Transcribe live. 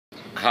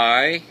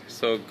Hi.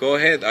 So go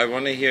ahead. I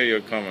want to hear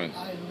your comment.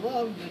 I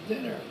loved the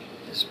dinner,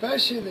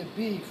 especially the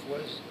beef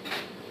was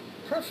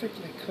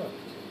perfectly cooked,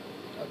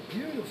 a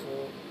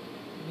beautiful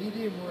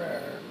medium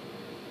rare,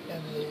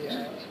 and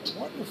the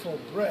wonderful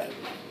bread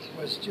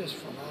was just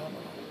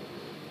phenomenal.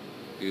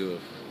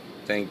 Beautiful.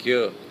 Thank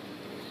you.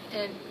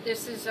 And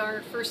this is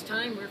our first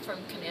time. We're from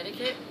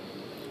Connecticut,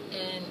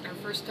 and our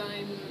first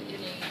time in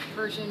a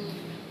Persian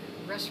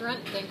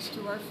restaurant, thanks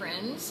to our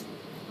friends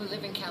who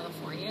live in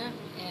California.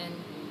 And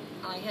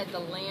I had the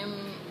lamb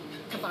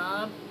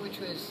kebab, which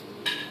was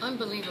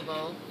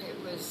unbelievable.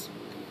 It was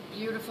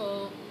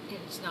beautiful.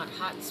 It's not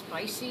hot and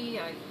spicy.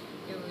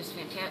 It was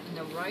fantastic. And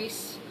the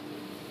rice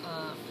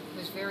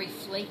was very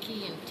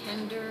flaky and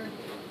tender,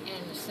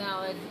 and the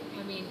salad.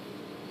 I mean,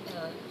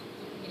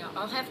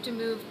 I'll have to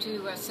move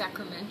to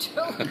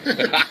Sacramento.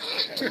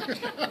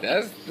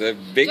 That's the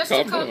big just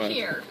compliment. to come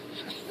here.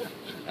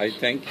 I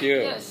thank you.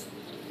 Yes.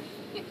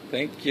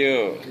 Thank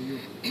you.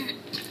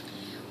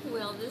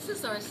 Well, this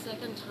is our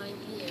second time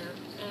here,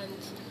 and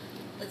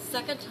the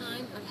second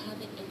time of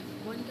having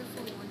a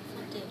wonderful,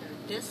 wonderful dinner.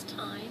 This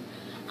time,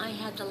 I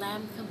had the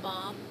lamb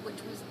kebab,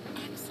 which was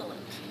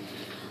excellent.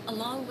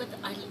 Along with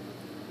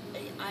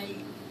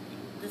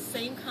the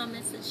same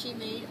comments that she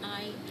made,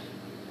 I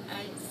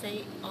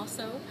say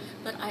also,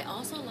 but I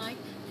also like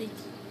the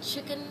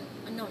chicken.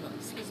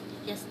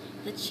 Yes,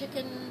 the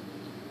chicken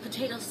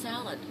potato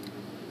salad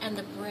and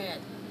the bread.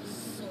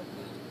 So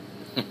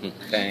good.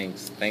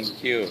 Thanks.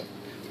 Thank you.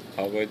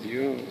 How about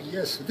you?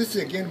 Yes, this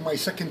is again my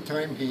second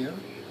time here.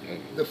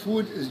 The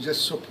food is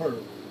just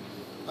superb.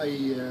 I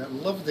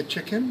love the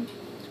chicken.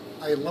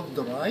 I love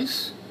the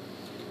rice.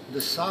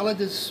 The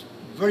salad is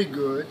very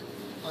good,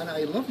 and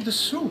I love the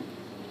soup.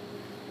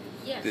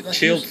 Yes. The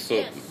chilled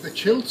soup. Yes. The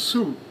chilled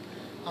soup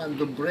and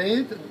the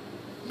bread.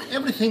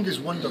 Everything is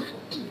wonderful.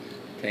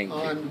 Thank you.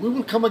 And we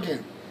will come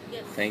again.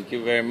 Yes. Thank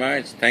you very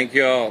much. Thank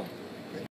you all.